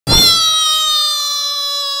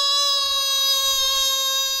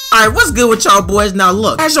Alright, what's good with y'all boys? Now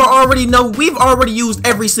look, as y'all already know, we've already used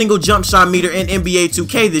every single jump shot meter in NBA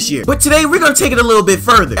 2K this year. But today we're gonna take it a little bit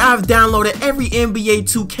further. I've downloaded every NBA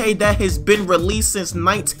 2K that has been released since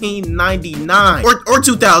 1999 or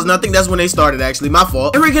 2000. I think that's when they started, actually, my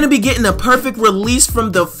fault. And we're gonna be getting a perfect release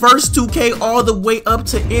from the first 2K all the way up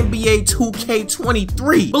to NBA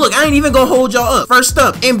 2K23. But look, I ain't even gonna hold y'all up. First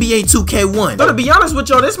up, NBA 2K1. So to be honest with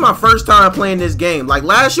y'all, this is my first time playing this game. Like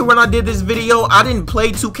last year when I did this video, I didn't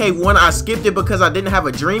play 2K1. I skipped it because I didn't have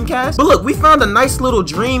a Dreamcast. But look, we found a nice little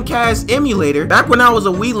Dreamcast emulator. Back when I was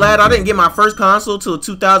a wee lad, I didn't get my first console till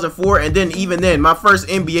 2004, and then even then, my first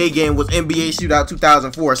NBA game was NBA Shootout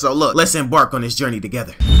 2004. So look, let's embark on this journey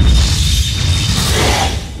together.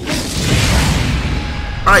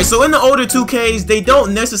 Alright, so in the older 2Ks, they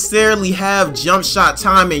don't necessarily have jump shot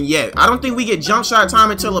timing yet. I don't think we get jump shot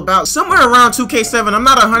time until about somewhere around 2K7. I'm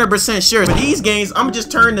not 100% sure. For these games, I'm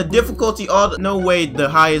just turning the difficulty no way, the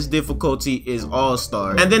highest difficulty is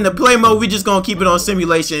All-Star. And then the play mode, we just gonna keep it on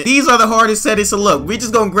simulation. These are the hardest settings, so look, we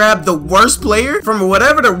just gonna grab the worst player from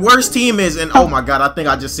whatever the worst team is, and oh my god, I think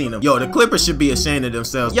I just seen them. Yo, the Clippers should be ashamed of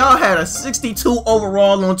themselves. Y'all had a 62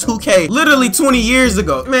 overall on 2K literally 20 years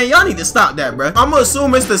ago. Man, y'all need to stop that, bruh. I'm gonna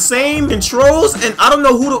assume it's the same controls, and I don't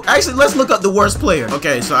know who to actually. Let's look up the worst player.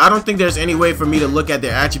 Okay, so I don't think there's any way for me to look at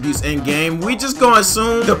their attributes in game. We just gonna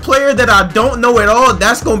assume the player that I don't know at all,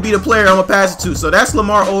 that's gonna be the player I'm gonna pass it to. So that's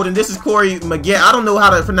Lamar Odom. This is Corey McGee. I don't know how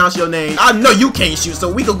to pronounce your name. I know you can't shoot,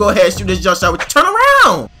 so we can go ahead and shoot this jump shot. Turn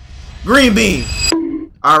around. Green bean.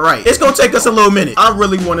 Alright, it's gonna take us a little minute. I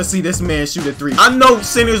really want to see this man shoot a three. I know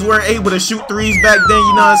centers weren't able to shoot threes back then,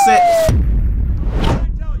 you know what I'm saying?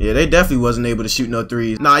 Yeah, they definitely wasn't able to shoot no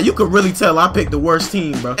threes. Nah, you could really tell I picked the worst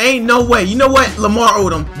team, bro. Ain't no way. You know what? Lamar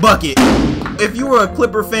Odom, bucket. If you were a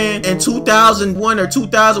Clipper fan in 2001 or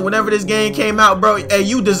 2000, whenever this game came out, bro, hey,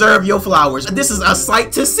 you deserve your flowers. This is a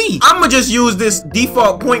sight to see. I'ma just use this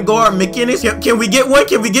default point guard, McInnes. Can we get one?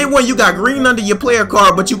 Can we get one? You got green under your player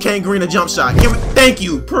card, but you can't green a jump shot. Thank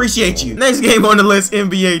you. Appreciate you. Next game on the list,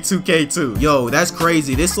 NBA 2K2. Yo, that's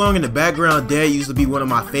crazy. This song in the background there used to be one of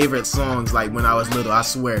my favorite songs, like when I was little, I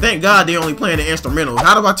swear. Thank God they only playing the instrumental.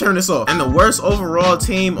 How do I turn this off? And the worst overall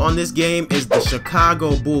team on this game is the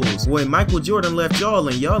Chicago Bulls. Boy, Michael Jordan left y'all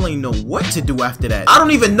and y'all ain't know what to do after that. I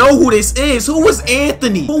don't even know who this is. Who was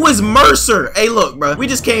Anthony? Who was Mercer? Hey, look, bro. We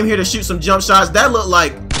just came here to shoot some jump shots. That looked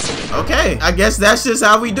like, okay, I guess that's just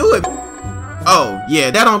how we do it. Oh,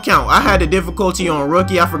 yeah, that don't count. I had the difficulty on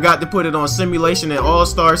rookie. I forgot to put it on simulation and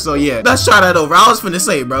all-star, so yeah. Let's try that over. I was finna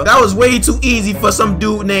say, bro, that was way too easy for some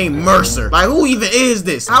dude named Mercer. Like, who even is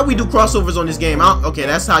this? How we do crossovers on this game? Okay,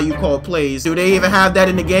 that's how you call plays. Do they even have that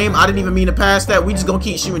in the game? I didn't even mean to pass that. We just gonna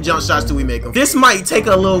keep shooting jump shots till we make them. This might take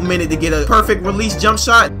a little minute to get a perfect release jump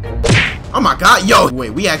shot. Oh my god, yo,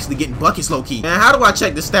 wait, we actually getting buckets low-key. Man, how do I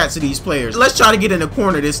check the stats of these players? Let's try to get in the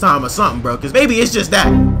corner this time or something, bro, because maybe it's just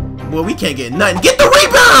that. Well, we can't get nothing. Get the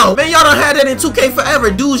rebound! Man, y'all done had that in 2K forever.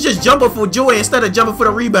 Dudes just jumping for joy instead of jumping for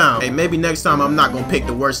the rebound. Hey, maybe next time I'm not gonna pick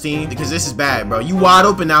the worst team because this is bad, bro. You wide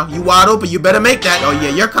open now. You wide open. You better make that. Oh,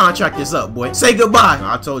 yeah, your contract is up, boy. Say goodbye.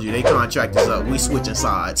 I told you, they contract is up. We switching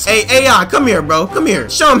sides. Hey, AI, come here, bro. Come here.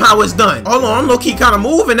 Show them how it's done. Hold on, I'm low-key kind of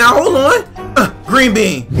moving now. Hold on. Green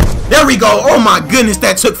bean. There we go. Oh my goodness,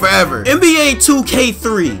 that took forever. NBA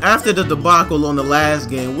 2K3. After the debacle on the last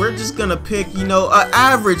game, we're just gonna pick, you know, an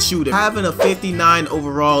average shooter. Having a 59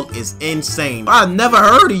 overall is insane. I've never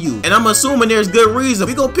heard of you, and I'm assuming there's good reason.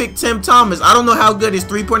 We gonna pick Tim Thomas. I don't know how good his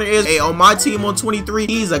three-pointer is. Hey, on my team on 23,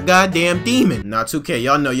 he's a goddamn demon. Now 2K,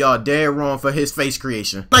 y'all know y'all dead wrong for his face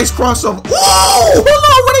creation. Nice crossover. Whoa! Hold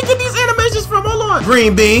on, where they get these animations from? Hold on.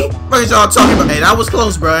 Green bean. What y'all talking about? Hey, that was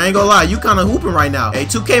close, bro. I ain't gonna lie. You kind of hooping right now. Hey,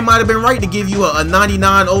 2K might have been right to give you a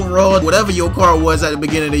 99 overall, whatever your card was at the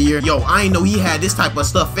beginning of the year. Yo, I ain't know he had this type of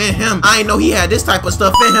stuff in him. I ain't know he had this type of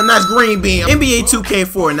stuff in him. That's green bean. NBA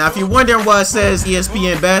 2K4. Now, if you're wondering why it says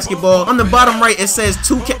ESPN basketball, on the bottom right, it says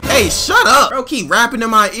 2K. Hey, shut up. Bro, keep rapping in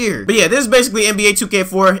my ear. But yeah, this is basically NBA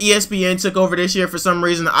 2K4. ESPN took over this year for some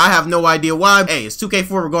reason. I have no idea why. Hey, it's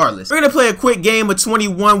 2K4 regardless. We're gonna play a quick game of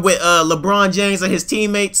 21 with LeBron James and his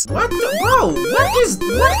teammates. What the, bro? What is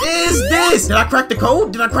this? Did I crack the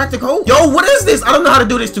code? Did I crack the code? Yo, what is this? I don't know how to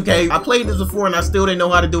do this, 2K. I played this before and I still didn't know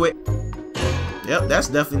how to do it. Yep, that's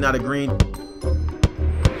definitely not a green.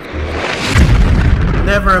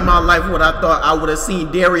 Never in my life would I thought I would have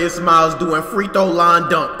seen Darius Miles doing free throw line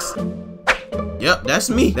dunks. Yep, that's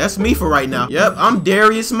me. That's me for right now. Yep, I'm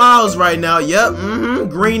Darius Miles right now. Yep,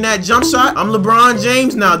 green that jump shot. I'm LeBron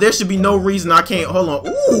James now. There should be no reason I can't. Hold on.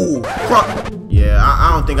 Ooh. Yeah,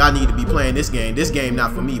 I don't think I need to be playing this game. This game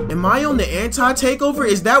not for me. Am I on the anti-takeover?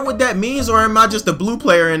 Is that what that means? Or am I just a blue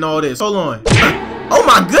player in all this? Hold on. Oh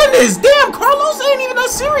my goodness, damn, Carlos ain't even that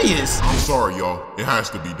serious. I'm sorry, y'all. It has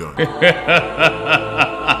to be done.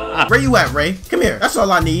 Where you at, Ray? Come here. That's all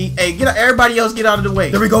I need. Hey, everybody else get out of the way.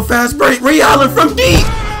 There we go, fast break. Ray Allen from deep.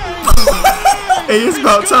 Hey, it's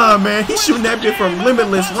about time, man. He's shooting that bit from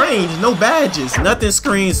limitless range, no badges. Nothing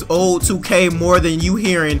screams old 2K more than you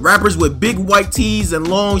hearing rappers with big white tees and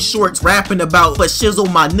long shorts rapping about "but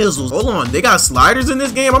shizzle my nizzles." Hold on, they got sliders in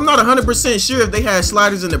this game? I'm not 100% sure if they had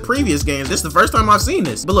sliders in the previous games. This is the first time I've seen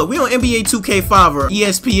this. But look, we on NBA 2K5 or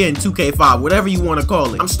ESPN 2K5, whatever you want to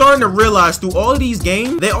call it. I'm starting to realize through all of these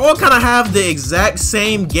games, they all kind of have the exact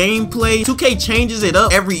same gameplay. 2K changes it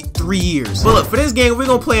up every 3 years. But look, for this game, we're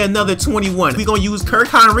gonna play another 21. We're gonna use Kirk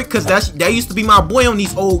Heinrich because that used to be my boy on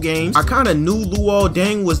these old games. I kind of knew Luol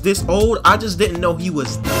Deng was this old. I just didn't know he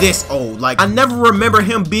was this old. Like, I never remember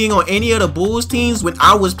him being on any of the Bulls teams when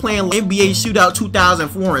I was playing NBA Shootout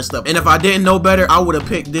 2004 and stuff. And if I didn't know better, I would have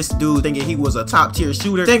picked this dude thinking he was a top tier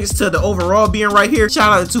shooter. Thanks to the overall being right here,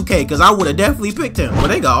 shout out to 2K because I would have definitely picked him. Well,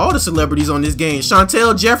 they got all the celebrities on this game.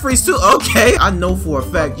 Chantel Jeffries too. Okay, I know for a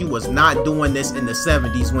fact you was not doing this in the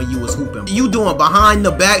 70s when you was hooping. You doing behind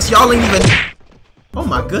the backs. Y'all ain't even... Oh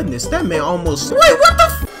my goodness, that man almost... Wait, what the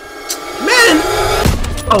man?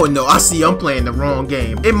 Oh no, I see I'm playing the wrong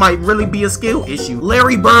game. It might really be a skill issue.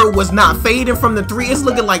 Larry Bird was not fading from the 3. It's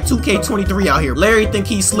looking like 2K23 out here. Larry think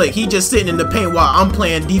he's slick. He just sitting in the paint while I'm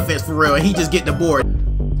playing defense for real and he just get the board.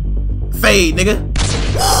 Fade, nigga.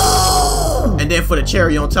 And then for the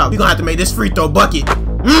cherry on top, we gonna have to make this free throw bucket.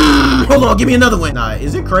 Hold on, give me another one. Nah,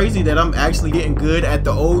 is it crazy that I'm actually getting good at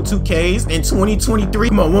the old 2Ks in 2023?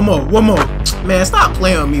 Come on, one more. Man, stop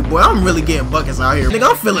playing with me, boy. I'm really getting buckets out here.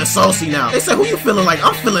 Nigga, I'm feeling saucy now. They say, who you feeling like?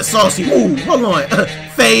 I'm feeling saucy. Ooh, hold on.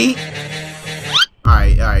 Fade.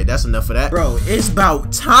 Alright, that's enough of that. Bro, it's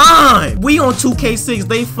about time. We on 2K6,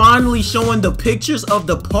 they finally showing the pictures of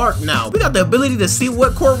the park now. We got the ability to see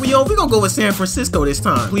what court we on. We gonna go with San Francisco this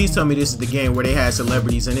time. Please tell me this is the game where they had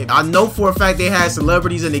celebrities in it. I know for a fact they had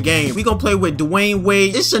celebrities in the game. We gonna play with Dwayne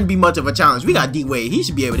Wade. It shouldn't be much of a challenge. We got D Wade. He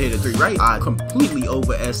should be able to hit a 3, right? I completely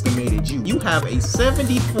overestimated you. You have a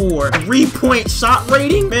 74 3-point shot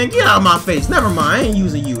rating? Man, get out of my face. Never mind, I ain't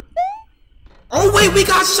using you. Oh wait, we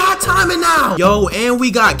got shot timing now. Yo, and we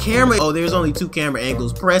got camera. Oh, there's only 2 camera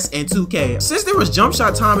angles, press and 2K. Since there was jump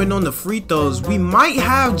shot timing on the free throws, we might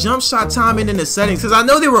have jump shot timing in the settings because I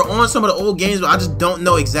know they were on some of the old games, but I just don't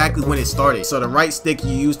know exactly when it started. So the right stick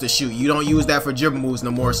you use to shoot, you don't use that for dribble moves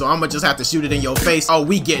no more. So I'm gonna just have to shoot it in your face. Oh,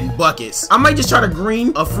 we getting buckets. I might just try to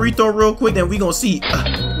green a free throw real quick, then we gonna see.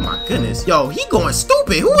 Oh my goodness. Yo, he going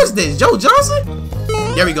stupid. Who is this? Joe Johnson?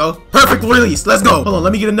 There we go. Perfect release. Let's go. Hold on,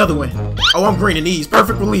 let me get another one. Oh, I'm greening these.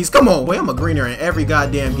 Perfect release. Come on. Boy, I'm a greener in every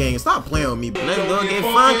goddamn game. Stop playing with me. Let's go get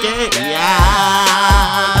funky.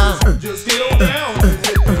 Yeah. Just get on down.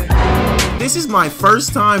 This is my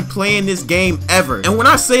first time playing this game ever. And when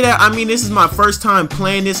I say that, I mean this is my first time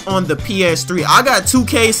playing this on the PS3. I got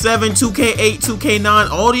 2K7, 2K8, 2K9,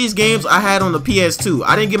 all these games I had on the PS2.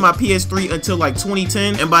 I didn't get my PS3 until like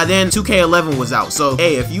 2010, and by then 2K11 was out. So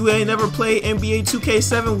hey, if you ain't never played NBA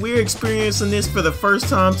 2K7, we're experiencing this for the first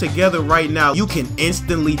time together right now. You can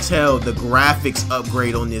instantly tell the graphics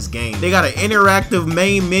upgrade on this game. They got an interactive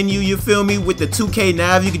main menu, you feel me, with the 2K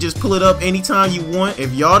nav. You can just pull it up anytime you want.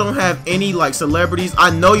 If y'all don't have any like celebrities, I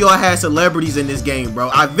know y'all had celebrities in this game, bro.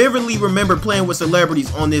 I vividly remember playing with celebrities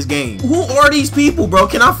on this game. Who are these people, bro?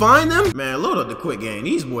 Can I find them? Man, load up the quick game.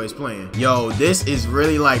 These boys playing. Yo, this is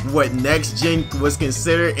really like what next gen was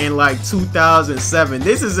considered in like 2007.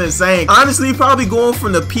 This is insane. Honestly, probably going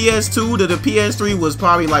from the PS2 to the PS3 was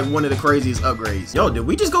probably like one of the craziest upgrades. Yo, did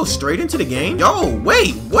we just go straight into the game? Yo,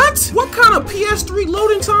 wait, what? What kind of PS3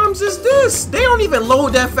 loading times is this? They don't even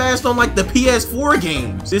load that fast on like the PS4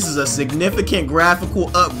 games. This is a significant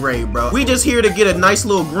graphical upgrade, bro. We just here to get a nice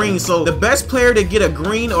little green. So the best player to get a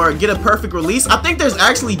green or get a perfect release, I think there's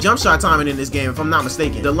actually jump shot timing in this game if I'm not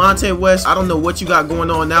mistaken. Delonte West, I don't know what you got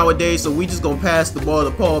going on nowadays, so we just gonna pass the ball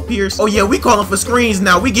to Paul Pierce. Oh yeah, we calling for screens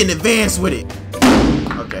now. We getting advanced with it.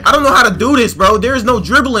 Okay, I don't know how to do this, bro. There's no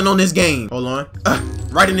dribbling on this game. Hold on.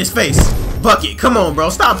 Right in his face. Bucket, come on, bro.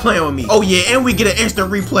 Stop playing with me. Oh yeah, and we get an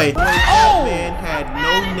instant replay. That man had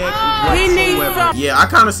no neck whatsoever. Yeah, I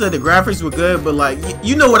kind of said the graphics were good, but like,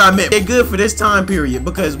 you know what I meant. They're good for this time period,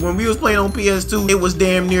 because when we was playing on PS2, it was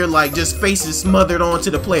damn near like just faces smothered onto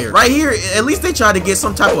the player. Right here, at least they tried to get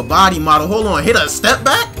some type of body model. Hold on, hit a step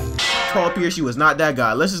back. Paul Pierce, you was not that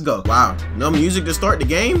guy. Let's just go. Wow, no music to start the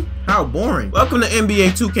game? How boring. Welcome to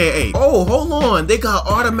NBA 2K8. Oh, hold on. They got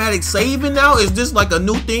automatic saving now? Is this like a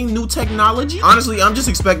new thing, new technology? Honestly, I'm just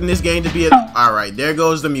expecting this game to be Alright, there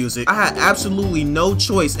goes the music. I had absolutely no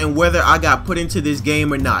choice in whether I got put into this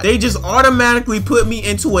game or not. They just automatically put me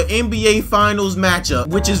into an NBA Finals matchup,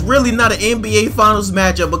 which is really not an NBA Finals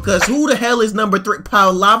matchup because who the hell is number 3?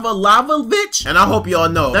 Lavovich? And I hope y'all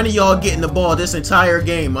know, none of y'all getting the ball this entire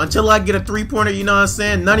game. Until I get a three-pointer, you know what I'm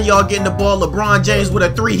saying? None of y'all getting the ball. LeBron James with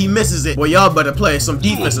a 3, he misses it. Boy, y'all better play some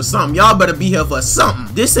defense or something. Y'all better be here for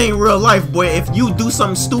something. This ain't real life, boy. If you do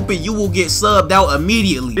something stupid, you will get subbed out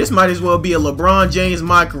immediately. This might as well be a LeBron James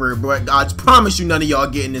my career, boy. I promise you none of y'all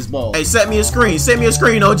getting this ball. Hey, set me a screen. Set me a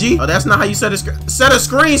screen, OG. Oh, that's not how you set a screen. Set a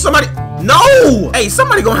screen. Somebody. No! Hey,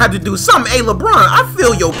 somebody gonna have to do something. Hey, LeBron, I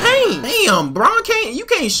feel your pain. Damn, Bron you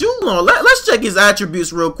can't shoot on. Let's check his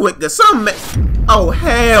attributes real quick. There's something. Oh,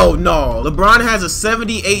 hell no. LeBron has a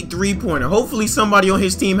 78 three-pointer. Hopefully somebody on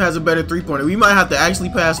his team has a better three-pointer. We might have to actually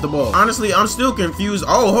pass the ball. Honestly, I'm still confused.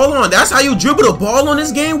 Oh, hold on. That's how you dribble the ball on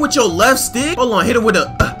this game with your left stick? Hold on. Hit it with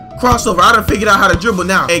a crossover. I done figured out how to dribble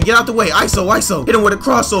now. Hey, get out the way. ISO, ISO. Hit him with a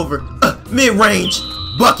crossover. Mid-range.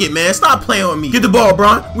 Bucket, man. Stop playing with me. Get the ball,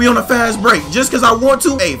 Bron. We on a fast break. Just because I want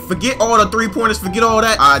to. Hey, forget all the three-pointers. Forget all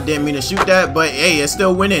that. I didn't mean to shoot that, but hey, it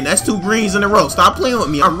still went in. That's 2 greens in a row. Stop playing with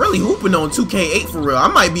me. I'm really hooping on 2K8 for real. I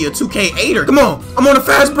might be a 2K8er. Come on. I'm on a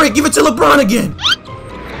fast break. Give it to LeBron again.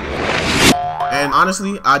 And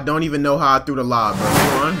honestly, I don't even know how I threw the lob, bro.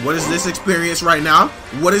 Come on. What is this experience right now?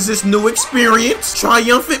 What is this new experience?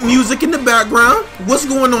 Triumphant music in the background. What's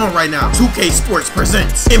going on right now? 2K Sports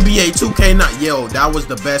presents NBA 2K9. Yo, that was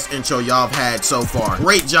the best intro y'all have had so far.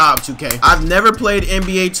 Great job, 2K. I've never played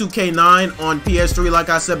NBA 2K9 on PS3 like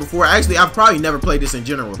I said before. Actually, I've probably never played this in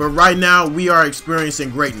general. But right now, we are experiencing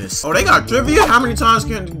greatness. Oh, they got trivia? How many times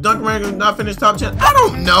can Dunk Rank not finish top 10? I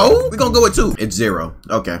don't know. We're gonna go with 2. It's 0.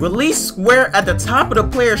 Okay. Release square at the top of the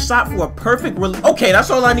player's shot for a perfect release. Okay, that's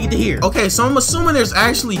all I need to hear. Okay, so I'm assuming there's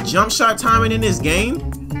actually jump shot timing in this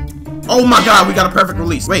game. Oh my god, we got a perfect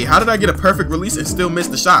release. Wait, how did I get a perfect release and still miss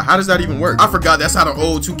the shot? How does that even work? I forgot that's how the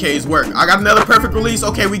old 2Ks work. I got another perfect release.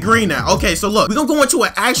 Okay, we green now. Okay, so look, we're gonna go into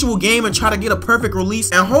an actual game and try to get a perfect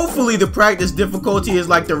release. And hopefully the practice difficulty is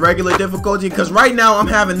like the regular difficulty, because right now I'm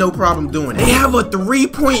having no problem doing it. They have a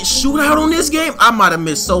 3-point shootout on this game? I might have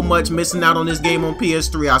missed so much missing out on this game on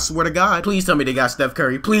PS3. I swear to God. Please tell me they got Steph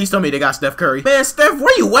Curry. Please tell me they got Steph Curry. Man, Steph,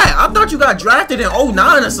 where you at? I thought you got drafted in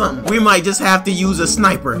 09 or something. We might just have to use a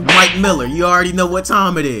sniper. Mike Miller, you already know what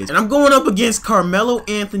time it is. And I'm going up against Carmelo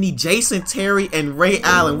Anthony, Jason Terry, and Ray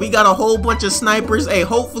Allen. We got a whole bunch of snipers. Hey,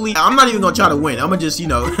 hopefully, I'm not even gonna try to win. I'm gonna just, you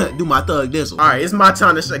know, do my thug dizzle. All right, it's my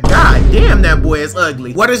time to shot. God damn, that boy is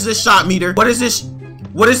ugly. What is this shot meter? What is this?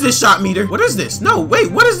 What is this shot meter? What is this? No, wait,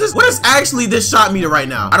 what is this? What is actually this shot meter right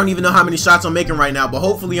now? I don't even know how many shots I'm making right now, but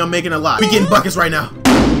hopefully I'm making a lot. We getting buckets right now.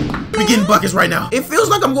 We getting buckets right now. It feels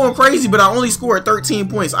like I'm going crazy, but I only scored 13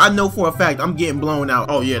 points. I know for a fact I'm getting blown out.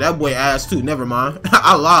 Oh yeah, that boy ass too. Never mind.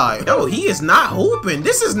 I lied. Yo, he is not hooping.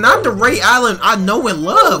 This is not the Ray Allen I know and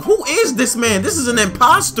love. Who is this man? This is an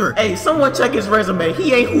imposter. Hey, someone check his resume.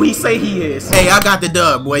 He ain't who he say he is. Hey, I got the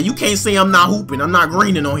dub, boy. You can't say I'm not hooping. I'm not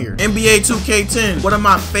greening on here. NBA 2K10. One of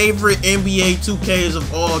my favorite NBA 2Ks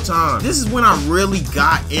of all time. This is when I really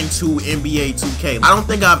got into NBA 2K. I don't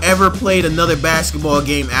think I've ever played another basketball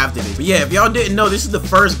game after this. But yeah, if y'all didn't know, this is the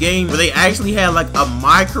first game where they actually had like a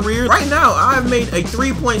my career. Right now, I've made a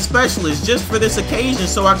 3-point specialist just for this occasion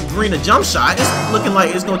so I can green a jump shot. It's looking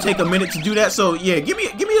like it's gonna take a minute to do that. So yeah, give me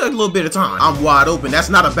a little bit of time. I'm wide open. That's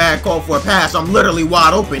not a bad call for a pass. I'm literally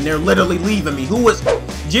wide open. They're literally leaving me. Who is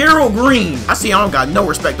Gerald Green? I see I don't got no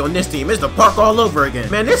respect on this team. It's the park all over again.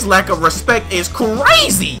 Man, this lack of respect is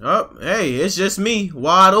crazy. Oh, hey, it's just me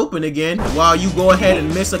wide open again while you go ahead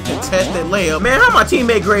and miss a contested layup. Man, how my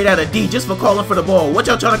teammate grade out a D just for calling for the ball? What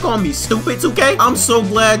y'all trying to call me, stupid 2K? I'm so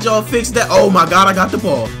glad y'all fixed that. Oh my god, I got the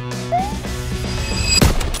ball.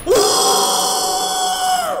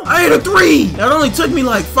 I hit a 3. That only took me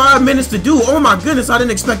like 5 minutes to do. Oh my goodness, I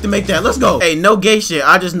didn't expect to make that. Let's go. Hey, no gay shit.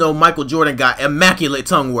 I just know Michael Jordan got immaculate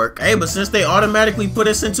tongue work. Hey, but since they automatically put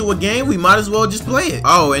us into a game, we might as well just play it.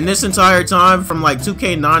 Oh, and this entire time from like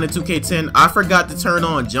 2K9 to 2K10, I forgot to turn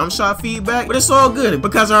on jump shot feedback, but it's all good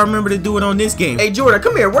because I remember to do it on this game. Hey, Jordan,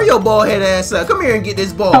 come here. Where your ball head ass up? Come here and get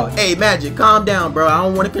this ball. Hey, Magic, calm down, bro. I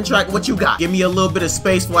don't want to contract what you got. Give me a little bit of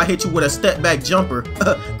space before I hit you with a step back jumper.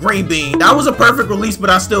 Green bean. That was a perfect release, but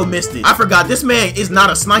I still missed it. I forgot this man is not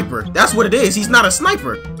a sniper. That's what it is. He's not a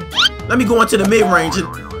sniper. Let me go into the mid-range.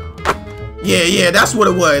 Yeah, that's what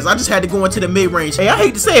it was. I just had to go into the mid-range. Hey, I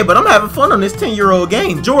hate to say it, but I'm having fun on this 10-year-old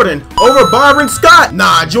game. Jordan over Byron Scott.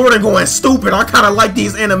 Nah, Jordan going stupid. I kind of like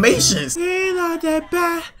these animations. Ain't not that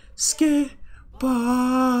basketball.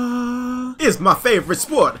 It's my favorite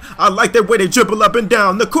sport. I like that way they dribble up and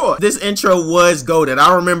down the court. This intro was goated.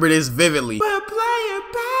 I remember this vividly. We're playing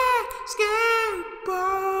basketball.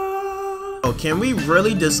 Oh, can we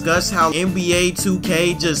really discuss how NBA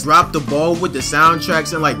 2K just dropped the ball with the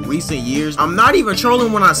soundtracks in like recent years? I'm not even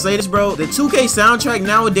trolling when I say this, bro. The 2K soundtrack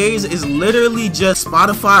nowadays is literally just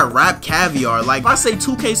Spotify rap caviar. Like, if I say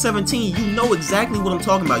 2K17, you know exactly what I'm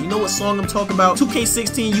talking about. You know what song I'm talking about.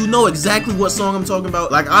 2K16, you know exactly what song I'm talking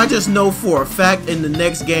about. Like, I just know for a fact in the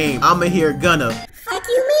next game, I'ma hear Gunna. Fuck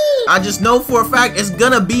you mean? I just know for a fact it's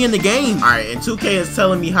gonna be in the game. Alright, and 2K is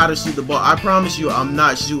telling me how to shoot the ball. I promise you I'm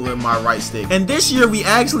not shooting my right stick. And this year we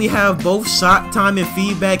actually have both shot timing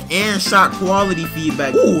feedback and shot quality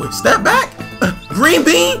feedback. Ooh, step back. Green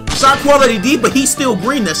bean, shot quality D, but he's still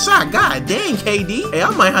green the shot. God dang, KD. Hey,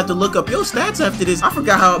 I might have to look up your stats after this. I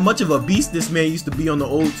forgot how much of a beast this man used to be on the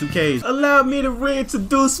old 2Ks. Allow me to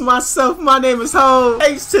reintroduce myself. My name is Ho.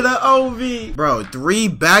 H to the OV. Bro, 3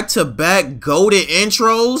 back-to-back goated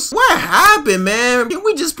intros? What happened, man? Can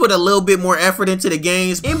we just put a little bit more effort into the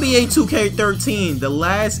games? NBA 2K13, the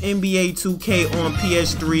last NBA 2K on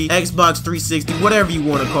PS3, Xbox 360, whatever you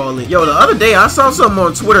want to call it. Yo, the other day I saw something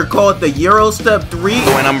on Twitter called the Euro Step 3.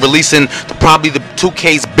 And I'm releasing probably the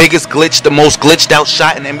 2K's biggest glitch, the most glitched out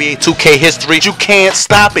shot in NBA 2K history. You can't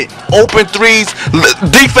stop it. Open threes,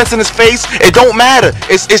 defense in his face, it don't matter.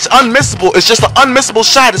 It's unmissable. It's just an unmissable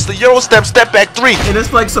shot. It's the Euro step back 3. And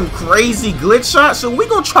it's like some crazy glitch shot, so we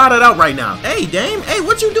gonna try that out right now. Hey, Dame, hey,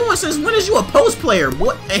 what you doing? Since when is you a post player?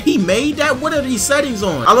 What? He made that? What are these settings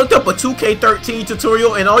on? I looked up a 2K13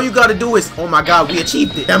 tutorial, and all you gotta do is, oh my god, we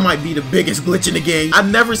achieved it. That might be the biggest glitch in the game. I've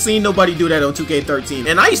never seen nobody do that on 2K13.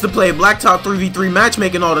 And I used to play Blacktop 3v3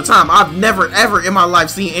 matchmaking all the time. I've never ever in my life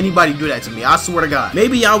seen anybody do that to me. I swear to God.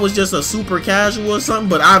 Maybe I was just a super casual or something,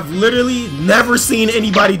 but I've literally never seen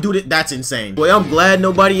anybody do that. That's insane. Boy, I'm glad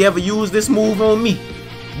nobody ever used this move on me.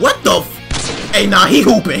 What the f? Hey, nah, he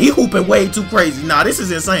hooping. He hooping way too crazy. Nah, this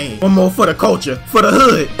is insane. One more for the culture, for the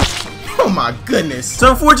hood. Oh my goodness.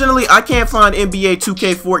 So unfortunately, I can't find NBA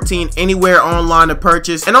 2K14 anywhere online to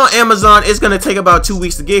purchase. And on Amazon, it's going to take about 2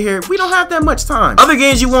 weeks to get here. We don't have that much time. Other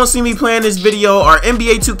games you won't see me play in this video are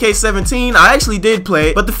NBA 2K17. I actually did play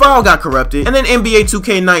it, but the file got corrupted. And then NBA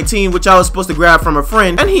 2K19, which I was supposed to grab from a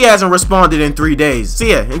friend, and he hasn't responded in 3 days. So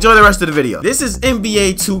yeah, enjoy the rest of the video. This is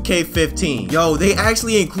NBA 2K15. Yo, they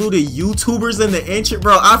actually included YouTubers in the intro.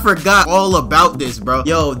 Bro, I forgot all about this, bro.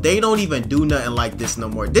 Yo, they don't even do nothing like this no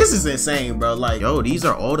more. This is insane. Bro, like, yo, these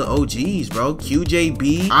are all the OGs, bro.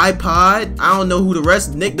 QJB, iPod, I don't know who the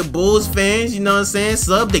rest, Nick the Bulls fans, you know what I'm saying?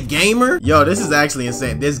 Sub the Gamer. Yo, this is actually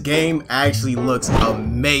insane. This game actually looks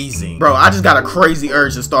amazing. Bro, I just got a crazy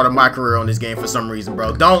urge to start a MyCareer on this game for some reason,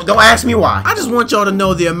 bro. Don't ask me why. I just want y'all to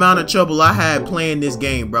know the amount of trouble I had playing this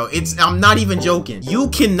game, bro. I'm not even joking. You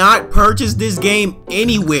cannot purchase this game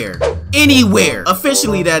anywhere. Anywhere.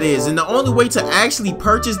 Officially, that is. And the only way to actually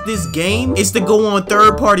purchase this game is to go on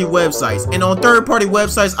third-party websites. And on third-party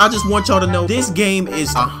websites, I just want y'all to know this game is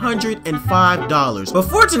 $105. But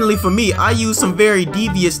fortunately for me, I used some very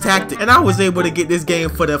devious tactics, and I was able to get this game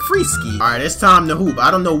for the free ski. Alright, it's time to hoop.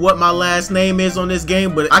 I don't know what my last name is on this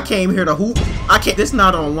game, but I came here to hoop. This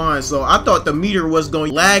not online, so I thought the meter was going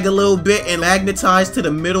to lag a little bit and magnetize to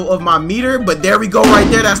the middle of my meter, but there we go right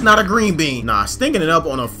there. That's not a green bean. Nah, stinking it up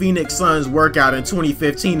on a Phoenix Suns workout in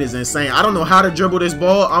 2015 is insane. I don't know how to dribble this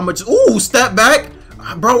ball. Ooh, step back.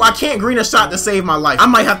 Bro, I can't green a shot to save my life. I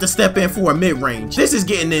might have to step in for a mid-range. This is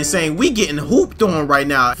getting insane. We getting hooped on right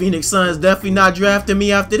now. Phoenix Suns definitely not drafting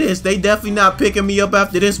me after this. They definitely not picking me up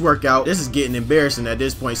after this workout. This is getting embarrassing at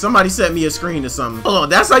this point. Somebody set me a screen or something. Hold on,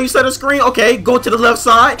 that's how you set a screen? Okay, go to the left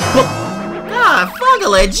side. God, fuck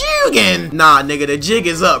a jigging. Nah, nigga, the jig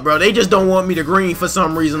is up, bro. They just don't want me to green for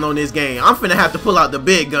some reason on this game. I'm finna have to pull out the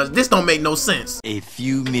big guns. This don't make no sense. A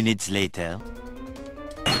few minutes later.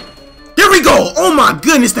 There we go. Oh my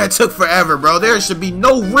goodness, that took forever, bro. There should be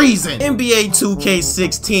no reason. NBA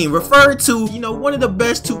 2K16 referred to, you know, one of the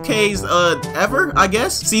best 2Ks ever, I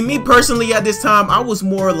guess. See, me personally at this time, I was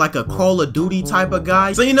more like a Call of Duty type of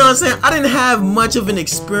guy. So you know what I'm saying? I didn't have much of an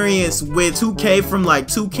experience with 2K from like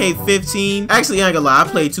 2K15. Actually, I ain't gonna lie, I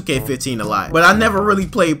played 2K15 a lot, but I never really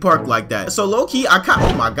played Park like that. So low-key,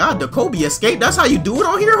 oh my god, the Kobe escape. That's how you do it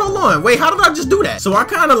on here? Hold on. Wait, how did I just do that? So I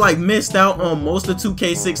kind of like missed out on most of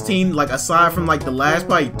 2K16, like aside from like the last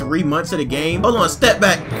probably 3 months of the game. Hold on, step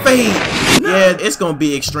back, fade. Yeah, it's gonna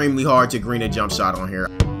be extremely hard to green a jump shot on here.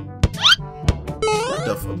 What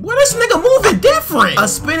What, this nigga moving different? A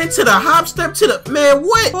spin into the hop step to the, man,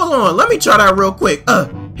 what? Hold on, let me try that real quick.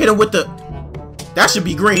 Hit him with the, that should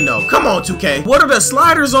be green though. Come on, 2K. What are the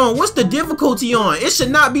sliders on? What's the difficulty on? It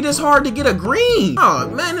should not be this hard to get a green. Oh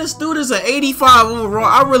man, this dude is an 85 overall.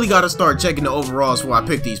 I really gotta start checking the overalls before I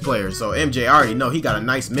pick these players. So MJ, I already know he got a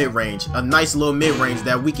nice mid-range, a nice little mid-range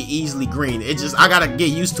that we can easily green. It just, I gotta get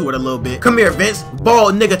used to it a little bit. Come here, Vince.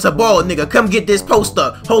 Bald nigga to bald nigga. Come get this post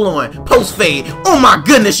up. Hold on. Post fade. Oh my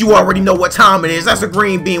goodness, you already know what time it is. That's a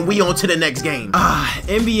green bean. We on to the next game.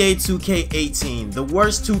 NBA 2K18, the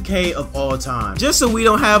worst 2K of all time. Just so we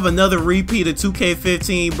don't have another repeat of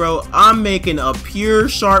 2K15, bro, I'm making a pure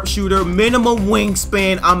sharpshooter, minimum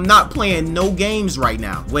wingspan. I'm not playing no games right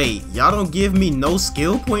now. Wait, y'all don't give me no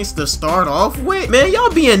skill points to start off with? Man,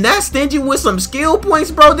 y'all being that stingy with some skill points,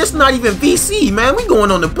 bro? This not even VC, man. We going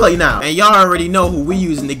on the play now. And y'all already know who we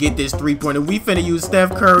using to get this three-pointer. We finna use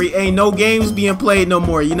Steph Curry. Ain't no games being played no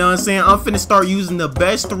more, you know what I'm saying? I'm finna start using the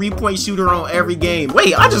best three-point shooter on every game.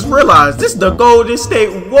 Wait, I just realized this is the Golden State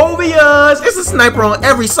Warriors. It's a sniper on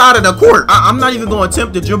every side of the court. I'm not even going to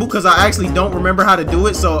attempt to dribble because I actually don't remember how to do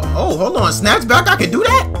it. So, oh, hold on. Snatch back. I can do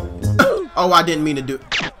that? Oh, I didn't mean to do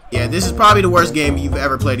it. Yeah, this is probably the worst game you've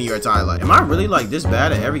ever played in your entire life. Am I really like this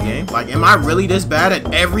bad at every game? Like, am I really this bad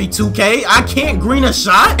at every 2K? I can't green a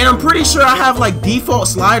shot? And I'm pretty sure I have like default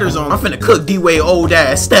sliders on. I'm finna cook D-Wade old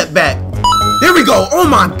ass. Step back. There we go. Oh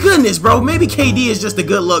my goodness, bro. Maybe KD is just a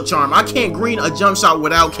good luck charm. I can't green a jump shot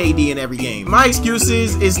without KD in every game. My excuse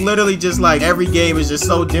is literally just like every game is just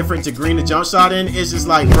so different to green a jump shot in. It's just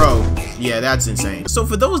like, bro, yeah, that's insane. So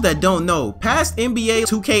for those that don't know, past NBA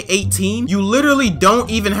 2K18, you literally don't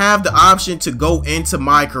even have the option to go into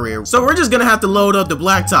my career. So we're just gonna have to load up the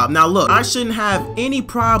blacktop. Now look, I shouldn't have any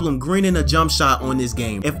problem greening a jump shot on this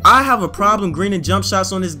game. If I have a problem greening jump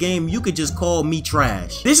shots on this game, you could just call me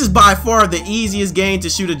trash. This is by far the easiest game to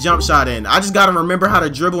shoot a jump shot in. I just gotta remember how to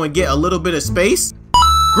dribble and get a little bit of space.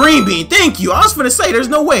 Green bean, thank you. I was finna say, there's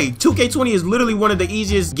no way. 2K20 is literally one of the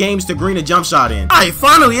easiest games to green a jump shot in. Alright,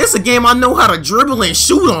 finally, it's a game I know how to dribble and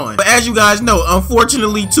shoot on. But as you guys know,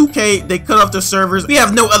 unfortunately, 2K, they cut off the servers. We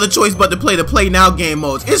have no other choice but to play the play now game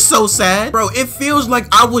modes. It's so sad. Bro, it feels like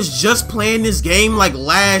I was just playing this game like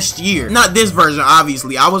last year. Not this version,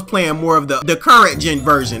 obviously. I was playing more of the current gen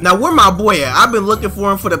version. Now, where my boy at? I've been looking for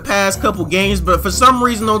him for the past couple games, but for some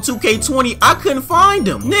reason on 2K20, I couldn't find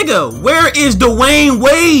him. Nigga, where is Dwayne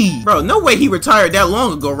Wade? Bro, no way he retired that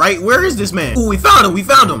long ago, right? Where is this man? Ooh, we found him, we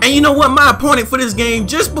found him. And you know what? My opponent for this game,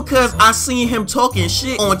 just because I seen him talking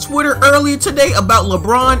shit on Twitter earlier today about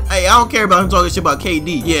LeBron, hey, I don't care about him talking shit about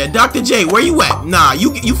KD. Yeah, Dr. J, where you at? Nah,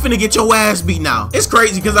 you finna get your ass beat now. It's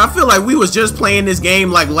crazy because I feel like we was just playing this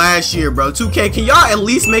game like last year, bro. 2K, can y'all at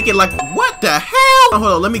least make it like, what the hell? Oh,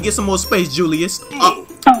 hold on, let me get some more space, Julius.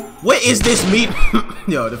 What is this meat?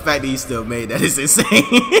 Yo, the fact that he still made that is insane.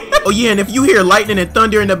 Oh yeah, and if you hear lightning and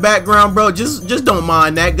thunder in the background, bro, just don't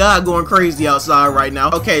mind that. God going crazy outside right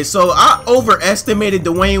now. Okay, so I overestimated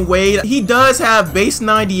Dwayne Wade. He does have base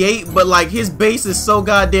 98, but like his base is so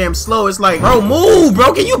goddamn slow. It's like, bro, move,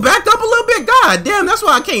 bro. Can you back up a little bit? God damn, that's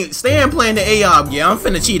why I can't stand playing the AI. Yeah, I'm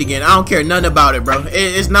finna cheat again. I don't care nothing about it, bro.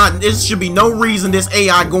 It should be no reason this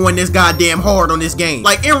AI going this goddamn hard on this game.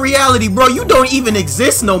 Like in reality, bro, you don't even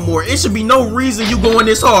exist no more. It should be no reason you going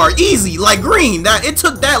this hard. Easy, like green. That it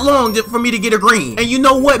took that long for me to get a green. And you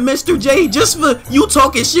know what, Mr. J, just for you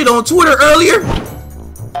talking shit on Twitter earlier,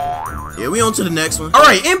 yeah, we on to the next one. All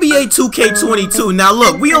right, NBA 2K22. Now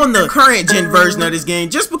look, we on the current gen version of this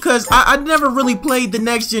game just because I never really played the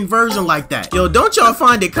next gen version like that. Yo, don't y'all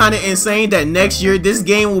find it kind of insane that next year this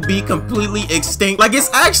game will be completely extinct? Like,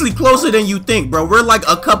 it's actually closer than you think, bro. We're like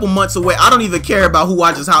a couple months away. I don't even care about who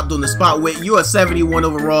I just hopped on the spot with. You're a 71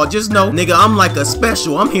 overall. Just know, nigga, I'm like a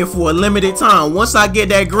special. I'm here for a limited time. Once I get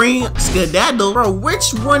that green, skedaddle. Bro,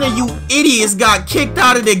 which one of you idiots got kicked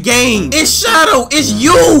out of the game? It's Shadow. It's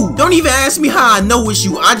you. Don't even ask me how I know it's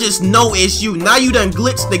you. I just know it's you. Now you done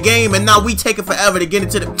glitched the game and now we taking forever to get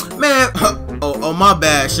into the, man. Oh, my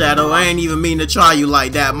bad, Shadow. I ain't even mean to try you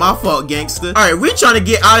like that. My fault, gangster. All right, we're trying to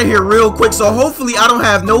get out of here real quick, so hopefully I don't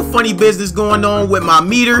have no funny business going on with my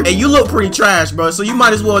meter. And you look pretty trash, bro, so you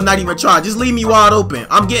might as well not even try. Just leave me wide open.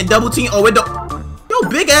 I'm getting double team. Oh, it don't. Yo,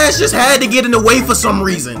 big ass just had to get in the way for some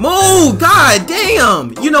reason. Move, god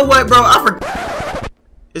damn. You know what, bro? I forgot.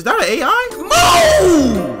 Is that an AI?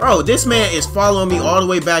 Move! Bro, this man is following me all the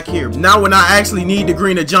way back here. Now when I actually need to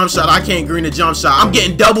green a jump shot, I can't green a jump shot. I'm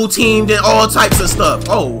getting double teamed and all types of stuff.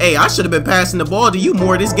 Oh, hey, I should have been passing the ball to you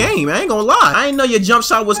more this game. I ain't gonna lie. I ain't know your jump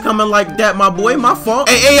shot was coming like that, my boy. My fault.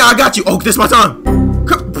 Hey, I got you. Oh, this is my time.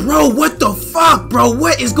 Bro, what the f? fuck, bro?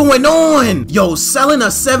 What is going on? Yo, selling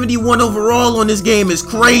a 71 overall on this game is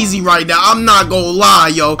crazy right now. I'm not gonna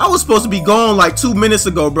lie, yo. I was supposed to be gone like 2 minutes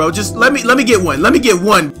ago, bro. Just let me get one. Let me get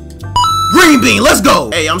one. Green bean, let's go.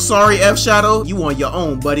 Hey, I'm sorry, F Shadow. You on your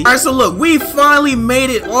own, buddy. All right, so look, we finally made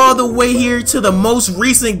it all the way here to the most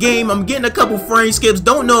recent game. I'm getting a couple frame skips.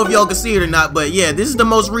 Don't know if y'all can see it or not, but yeah, this is the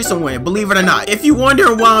most recent one, believe it or not. If you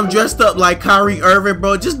wondering why I'm dressed up like Kyrie Irving,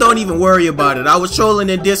 bro, just don't even worry about it. I was trolling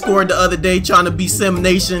in Discord the other day trying to be Sim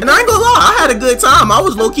Nation, and I ain't gonna lie, I had a good time. I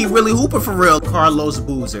was low-key really hooping for real. Carlos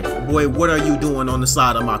Boozer, boy, what are you doing on the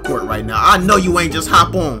side of my court right now? I know you ain't just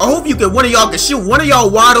hop on. I hope you could, one of y'all can shoot. One of y'all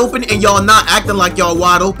wide open and y'all not acting like y'all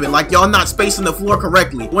wide open, like y'all not spacing the floor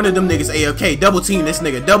correctly. One of them niggas AFK, double team this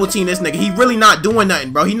nigga, double team this nigga. He really not doing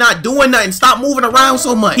nothing, bro. He not doing nothing. Stop moving around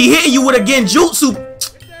so much. He hitting you with a genjutsu.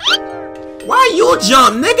 Why you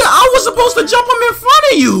jump, nigga? I was supposed to jump him in front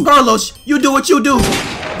of you. Carlos, you do what you do.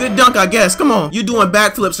 Good dunk, I guess. Come on. You doing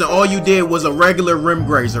backflips and all you did was a regular rim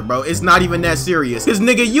grazer, bro. It's not even that serious. Cause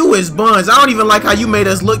nigga, you is buns. I don't even like how you made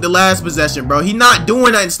us look the last possession, bro. He not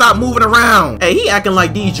doing that and stop moving around. Hey, he acting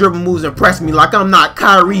like these dribble moves impress me, like I'm not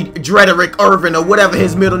Kyrie Drederick Irving or whatever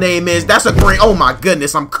his middle name is. That's a great, oh my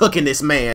goodness, I'm cooking this man.